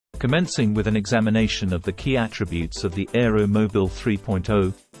Commencing with an examination of the key attributes of the Aeromobil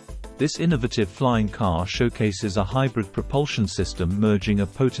 3.0, this innovative flying car showcases a hybrid propulsion system merging a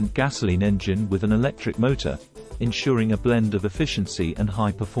potent gasoline engine with an electric motor, ensuring a blend of efficiency and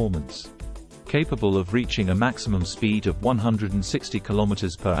high performance. Capable of reaching a maximum speed of 160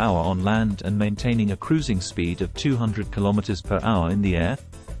 km per hour on land and maintaining a cruising speed of 200 km per hour in the air,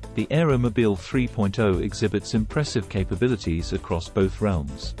 the Aeromobil 3.0 exhibits impressive capabilities across both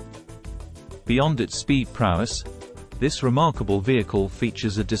realms. Beyond its speed prowess, this remarkable vehicle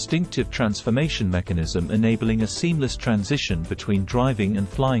features a distinctive transformation mechanism enabling a seamless transition between driving and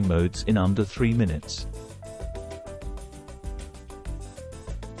flying modes in under 3 minutes.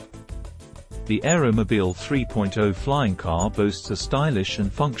 The Aeromobil 3.0 flying car boasts a stylish and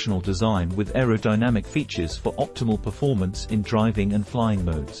functional design with aerodynamic features for optimal performance in driving and flying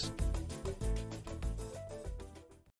modes.